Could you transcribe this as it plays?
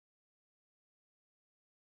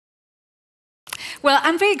Well,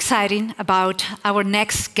 I'm very excited about our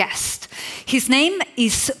next guest. His name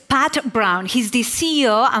is Pat Brown. He's the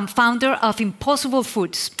CEO and founder of Impossible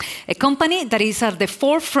Foods, a company that is at the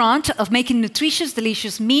forefront of making nutritious,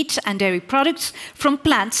 delicious meat and dairy products from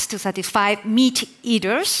plants to satisfy meat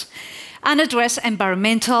eaters and address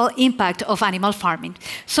environmental impact of animal farming.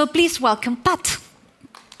 So please welcome Pat.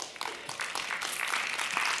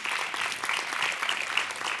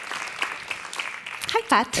 Hi,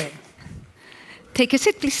 Pat. Hey. Take a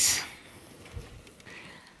seat, please.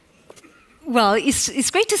 Well,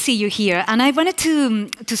 it's great to see you here. And I wanted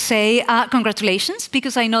to say congratulations,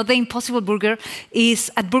 because I know the Impossible Burger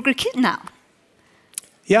is at Burger King now.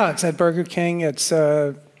 Yeah, it's at Burger King. It's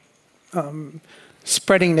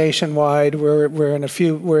spreading nationwide. We're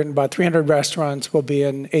in about 300 restaurants. We'll be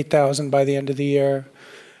in 8,000 by the end of the year.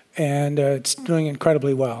 And it's doing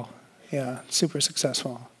incredibly well. Yeah, super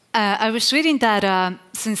successful. I was reading that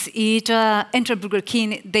since it entered Burger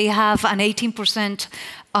King, they have an 18%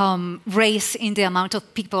 raise in the amount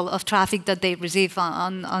of people, of traffic that they receive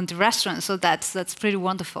on the restaurant. So that's pretty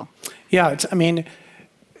wonderful. Yeah,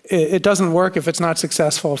 it doesn't work if it's not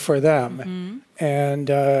successful for them. Mm-hmm. And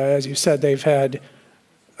as you said, they've had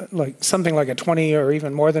something like a 20 or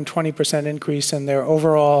even more than 20% increase in their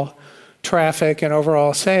overall traffic and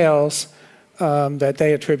overall sales. That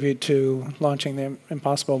they attribute to launching the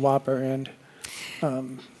Impossible Whopper. And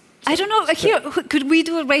I don't know, here, could we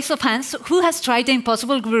do a raise of hands? Who has tried the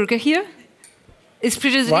Impossible Burger here? It's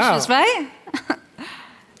pretty delicious, wow. Right?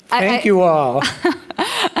 Thank you all.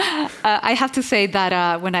 I have to say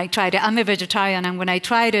that when I tried it, I'm a vegetarian, and when I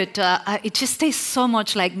tried it, it just tastes so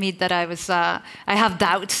much like meat that I have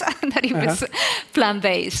doubts that it was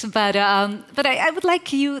plant-based. But I would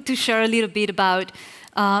like you to share a little bit about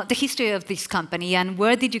the history of this company, and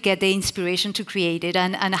where did you get the inspiration to create it,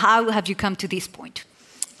 and how have you come to this point?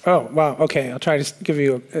 Oh, wow. Okay, I'll try to give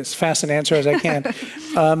you as fast an answer as I can.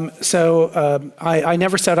 I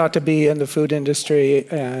never set out to be in the food industry,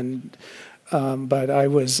 but I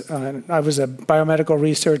was a biomedical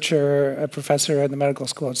researcher, a professor at the medical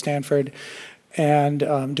school at Stanford, and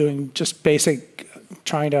doing just basic,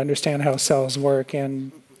 trying to understand how cells work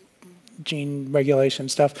and gene regulation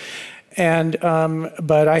stuff.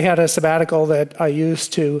 But I had a sabbatical that I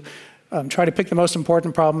used to try to pick the most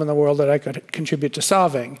important problem in the world that I could contribute to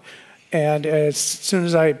solving. And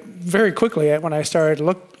very quickly, when I started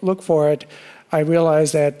to look for it, I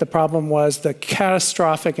realized that the problem was the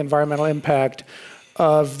catastrophic environmental impact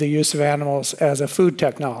of the use of animals as a food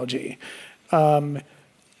technology. Nothing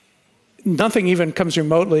even comes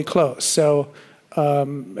remotely close. So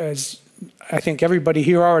as I think everybody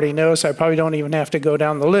here already knows, so I probably don't even have to go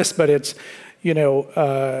down the list, but it's,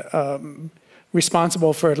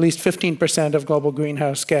 responsible for at least 15% of global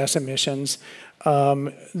greenhouse gas emissions.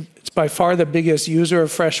 It's by far the biggest user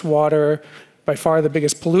of fresh water, by far the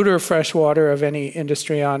biggest polluter of fresh water of any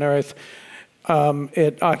industry on Earth.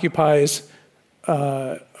 It occupies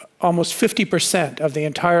almost 50% of the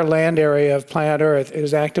entire land area of planet Earth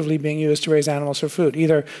is actively being used to raise animals for food,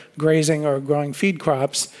 either grazing or growing feed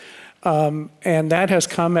crops. And that has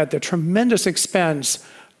come at the tremendous expense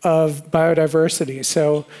of biodiversity.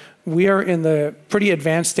 So we are in the pretty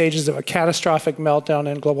advanced stages of a catastrophic meltdown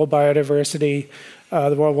in global biodiversity.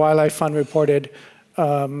 The World Wildlife Fund reported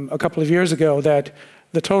a couple of years ago that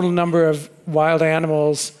the total number of wild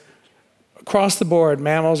animals across the board,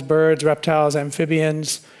 mammals, birds, reptiles,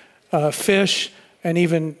 amphibians, fish, and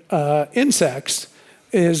even insects,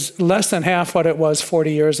 is less than half what it was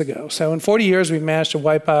 40 years ago. So in 40 years, we've managed to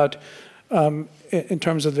wipe out, in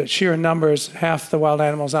terms of the sheer numbers, half the wild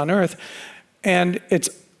animals on Earth. And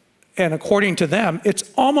according to them,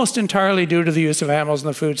 it's almost entirely due to the use of animals in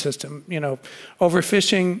the food system.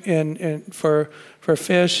 Overfishing for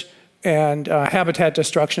fish, and habitat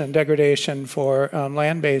destruction and degradation for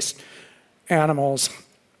land-based animals.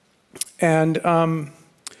 And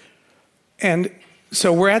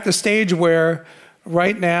so we're at the stage where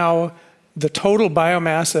right now the total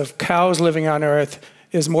biomass of cows living on Earth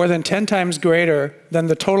is more than 10 times greater than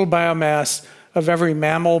the total biomass of every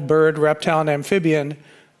mammal, bird, reptile, and amphibian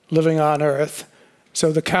living on Earth.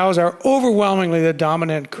 So the cows are overwhelmingly the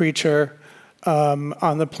dominant creature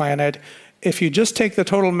on the planet. If you just take the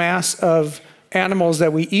total mass of animals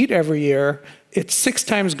that we eat every year, it's 6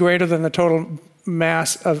 times greater than the total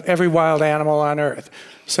mass of every wild animal on Earth.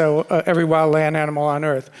 So every wild land animal on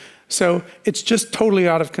Earth. So it's just totally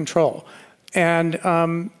out of control. And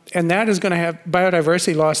that is going to have,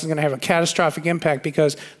 biodiversity loss is going to have a catastrophic impact,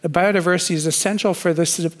 because the biodiversity is essential for the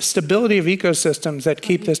stability of ecosystems that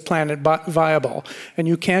keep this planet viable. And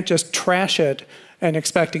you can't just trash it and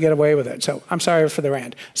expect to get away with it. So I'm sorry for the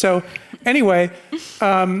rant. So anyway,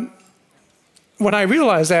 when I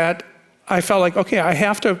realized that, I felt like, okay, I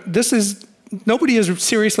have to, nobody is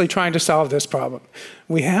seriously trying to solve this problem.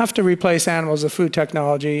 We have to replace animals with food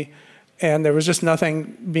technology, and there was just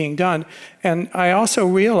nothing being done. And I also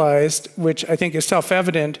realized, which I think is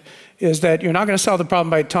self-evident, is that you're not going to solve the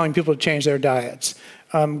problem by telling people to change their diets.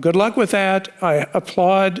 Good luck with that. I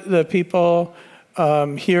applaud the people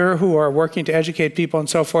here who are working to educate people and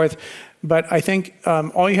so forth. But I think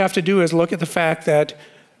all you have to do is look at the fact that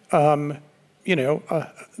you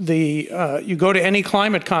go to any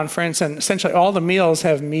climate conference and essentially all the meals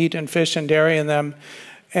have meat and fish and dairy in them,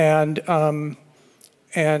 and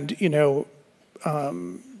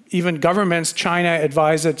even governments, China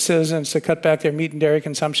advised its citizens to cut back their meat and dairy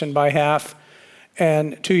consumption by half,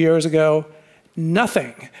 and 2 years ago,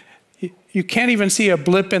 nothing. You can't even see a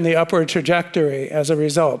blip in the upward trajectory as a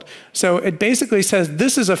result. So it basically says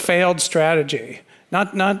this is a failed strategy.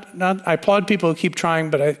 I applaud people who keep trying,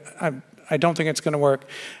 but I don't think it's going to work.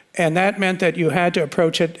 And that meant that you had to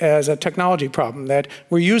approach it as a technology problem, that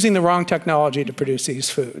we're using the wrong technology to produce these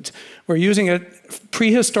foods. We're using a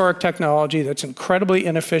prehistoric technology that's incredibly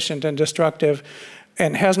inefficient and destructive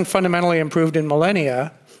and hasn't fundamentally improved in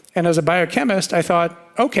millennia. And as a biochemist, I thought,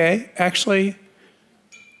 okay, actually,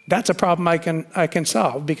 that's a problem I can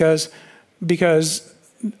solve because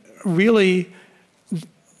really,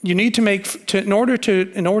 you need to make, in order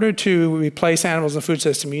to replace animals in the food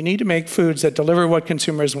system, you need to make foods that deliver what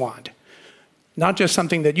consumers want. Not just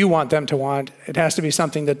something that you want them to want, it has to be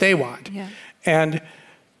something that they want. Yeah. And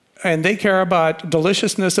they care about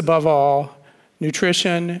deliciousness above all,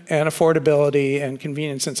 nutrition and affordability and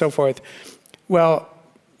convenience and so forth. Well,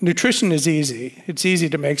 nutrition is easy. It's easy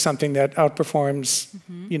to make something that outperforms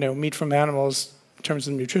meat from animals in terms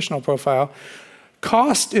of nutritional profile.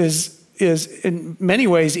 Cost is in many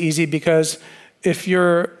ways easy because if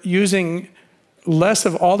you're using less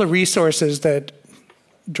of all the resources that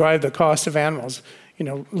drive the cost of animals,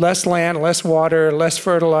 less land, less water, less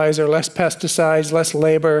fertilizer, less pesticides, less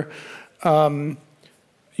labor,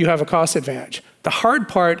 you have a cost advantage. The hard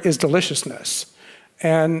part is deliciousness.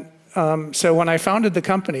 And so when I founded the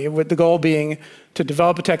company, with the goal being to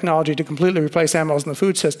develop a technology to completely replace animals in the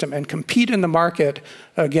food system and compete in the market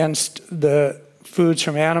against the foods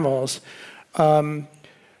from animals,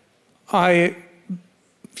 I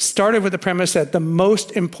started with the premise that the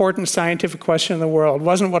most important scientific question in the world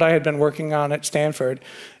wasn't what I had been working on at Stanford.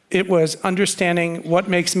 It was understanding what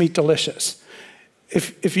makes meat delicious.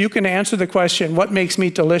 If you can answer the question, what makes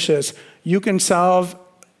meat delicious, you can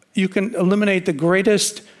eliminate the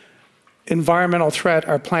greatest environmental threat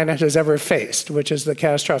our planet has ever faced, which is the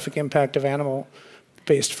catastrophic impact of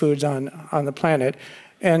animal-based foods on the planet.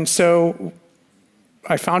 And so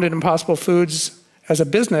I founded Impossible Foods as a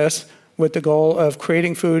business with the goal of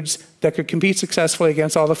creating foods that could compete successfully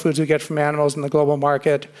against all the foods we get from animals in the global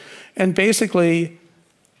market, and basically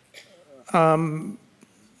win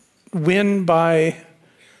by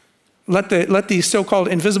let the so-called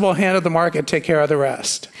invisible hand of the market take care of the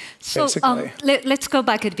rest. So let's go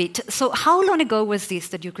back a bit. So how long ago was this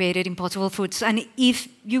that you created Impossible Foods? And if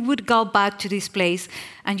you would go back to this place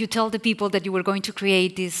and you tell the people that you were going to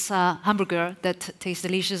create this hamburger that tastes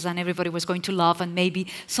delicious and everybody was going to love, and maybe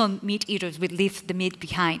some meat eaters would leave the meat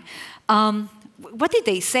behind, what did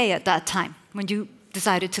they say at that time when you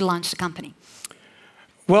decided to launch the company?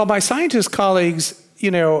 Well, my scientist colleagues,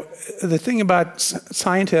 the thing about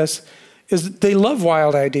scientists is they love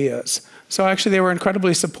wild ideas. So actually, they were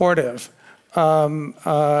incredibly supportive. And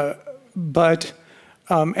the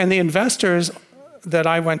investors that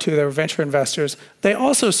I went to, they were venture investors, they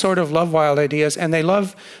also sort of love wild ideas, and they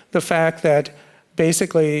love the fact that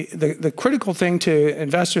basically the critical thing to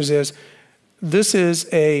investors is this is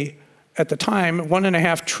at the time,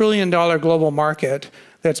 $1.5 trillion global market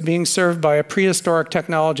that's being served by a prehistoric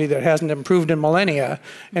technology that hasn't improved in millennia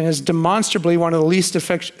and is demonstrably one of the least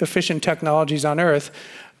efficient technologies on Earth.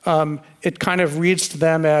 It kind of reads to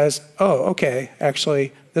them as, oh, okay,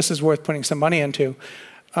 actually, this is worth putting some money into.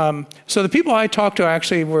 So the people I talked to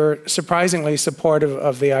actually were surprisingly supportive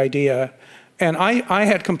of the idea. And I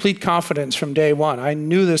had complete confidence from day one. I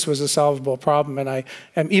knew this was a solvable problem, and I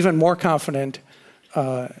am even more confident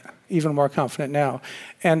now.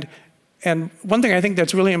 And one thing I think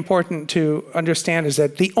that's really important to understand is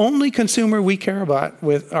that the only consumer we care about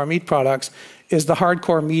with our meat products is the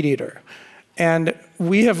hardcore meat eater. And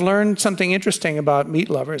we have learned something interesting about meat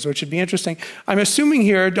lovers, which would be interesting. I'm assuming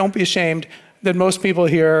here, don't be ashamed, that most people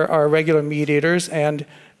here are regular meat eaters, and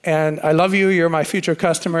I love you, you're my future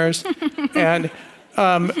customers.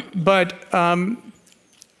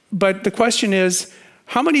 but the question is,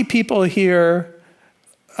 how many people here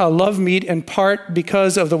love meat in part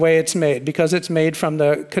because of the way it's made, because it's made from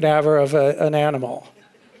the cadaver of an animal?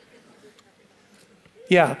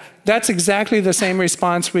 Yeah, that's exactly the same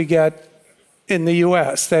response we get in the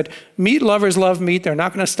US, that meat lovers love meat. They're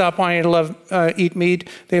not going to stop wanting to eat meat.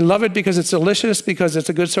 They love it because it's delicious, because it's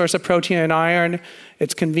a good source of protein and iron.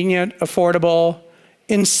 It's convenient, affordable,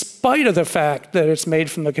 in spite of the fact that it's made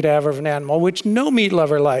from the cadaver of an animal, which no meat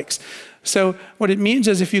lover likes. So what it means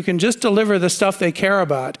is if you can just deliver the stuff they care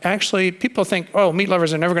about, actually people think, oh, meat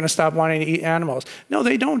lovers are never going to stop wanting to eat animals. No,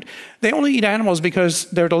 they don't. They only eat animals because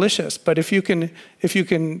they're delicious. But if you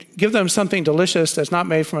can give them something delicious that's not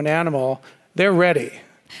made from an animal, they're ready.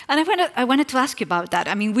 And I wanted to ask you about that.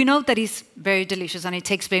 I mean, we know that it's very delicious and it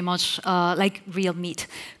tastes very much like real meat.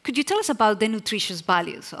 Could you tell us about the nutritious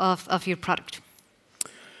values of your product?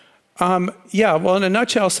 Yeah, well, in a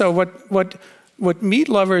nutshell, so what meat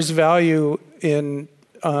lovers value in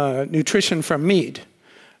nutrition from meat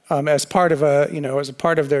as part of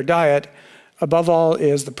their diet, above all,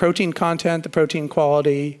 is the protein content, the protein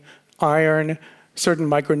quality, iron, certain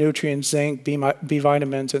micronutrients, zinc, B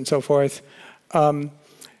vitamins, and so forth.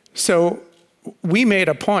 So we made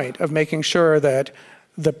a point of making sure that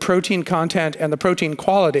the protein content and the protein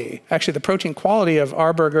quality, actually the protein quality of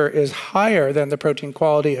our burger is higher than the protein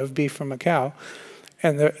quality of beef from a cow,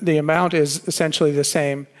 and the amount is essentially the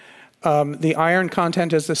same. The iron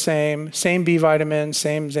content is the same B vitamins,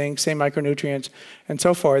 same zinc, same micronutrients, and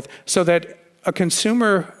so forth, so that a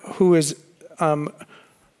consumer who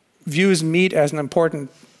views meat as an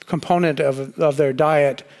important component of their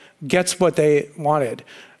diet gets what they wanted.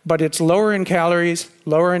 But it's lower in calories,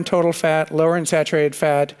 lower in total fat, lower in saturated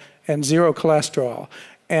fat, and zero cholesterol.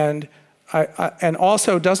 And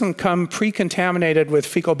also doesn't come pre-contaminated with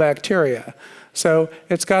fecal bacteria. So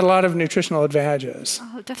it's got a lot of nutritional advantages.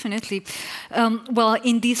 Oh, definitely. Well,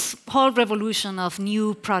 in this whole revolution of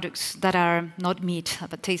new products that are not meat,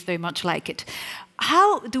 but taste very much like it,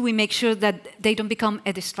 how do we make sure that they don't become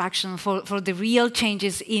a distraction for the real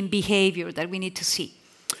changes in behavior that we need to see?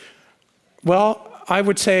 Well, I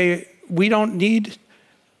would say we don't need...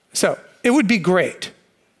 So it would be great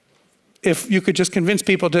if you could just convince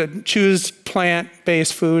people to choose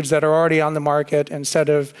plant-based foods that are already on the market instead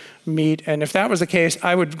of meat. And if that was the case,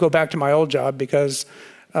 I would go back to my old job because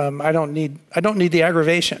I don't need the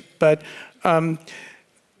aggravation. But the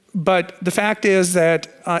fact is that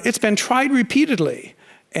it's been tried repeatedly,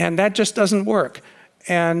 and that just doesn't work.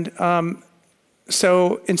 And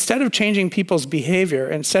so instead of changing people's behavior,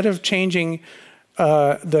 instead of changing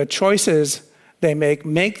the choices they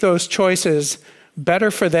make those choices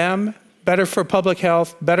better for them, better for public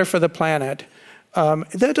health, better for the planet.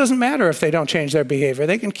 That doesn't matter if they don't change their behavior.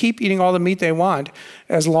 They can keep eating all the meat they want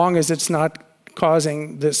as long as it's not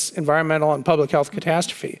causing this environmental and public health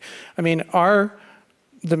catastrophe. I mean,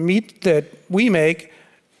 the meat that we make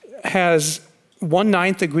has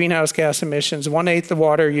 1/9 the greenhouse gas emissions, 1/8 the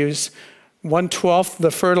water use, 1/12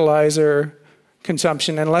 the fertilizer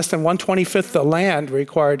consumption, and less than 1/25 the land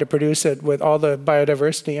required to produce it with all the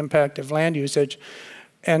biodiversity impact of land usage.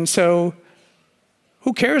 And so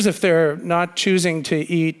who cares if they're not choosing to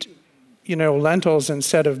eat, lentils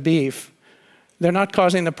instead of beef? They're not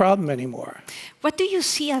causing the problem anymore. What do you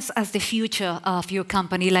see as the future of your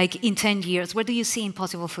company, like in 10 years? What do you see in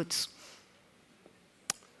Impossible Foods?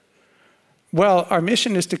 Well, our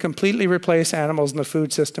mission is to completely replace animals in the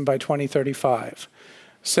food system by 2035.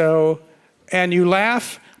 So, and you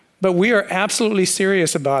laugh, but we are absolutely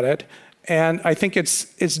serious about it. And I think it's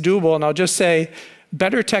doable. And I'll just say,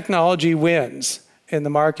 better technology wins in the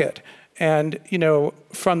market. And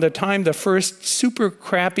from the time the first super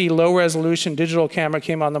crappy, low-resolution digital camera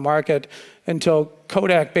came on the market until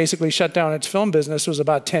Kodak basically shut down its film business was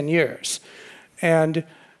about 10 years. And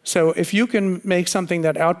so if you can make something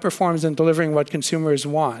that outperforms in delivering what consumers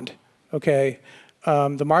want, okay,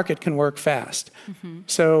 the market can work fast. Mm-hmm.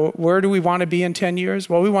 So where do we want to be in 10 years?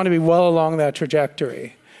 Well, we want to be well along that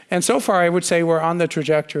trajectory. And so far, I would say we're on the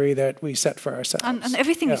trajectory that we set for ourselves. And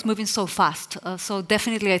everything is moving so fast. So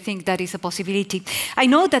definitely, I think that is a possibility. I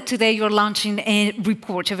know that today you're launching a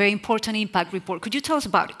report, a very important impact report. Could you tell us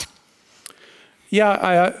about it?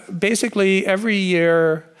 Yeah, basically every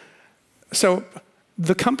year, so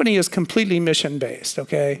the company is completely mission-based,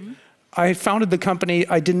 okay? Mm-hmm. I founded the company,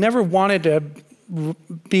 never wanted to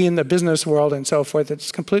be in the business world and so forth.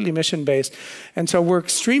 It's completely mission-based. And so we're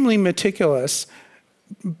extremely meticulous,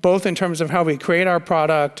 both in terms of how we create our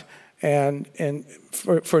product and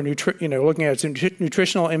for looking at its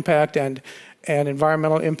nutritional impact and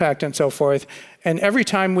environmental impact and so forth. And every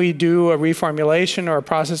time we do a reformulation or a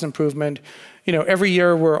process improvement, every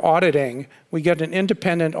year we're auditing. We get an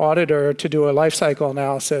independent auditor to do a life cycle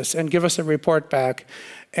analysis and give us a report back.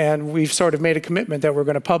 And we've sort of made a commitment that we're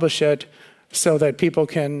going to publish it so that people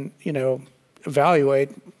can, evaluate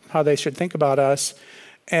how they should think about us.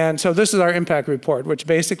 And so this is our impact report, which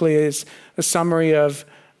basically is a summary of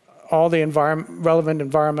all the relevant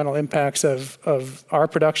environmental impacts of our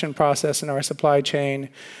production process and our supply chain,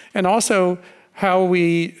 and also how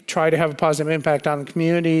we try to have a positive impact on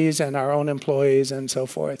communities and our own employees and so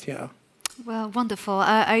forth, yeah. Well, wonderful.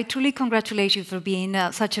 I truly congratulate you for being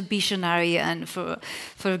such a visionary and for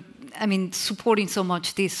supporting so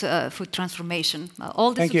much this food transformation.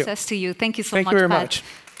 All the success to you. Thank you so much, Thank you very Pat. much.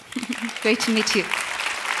 Great to meet you.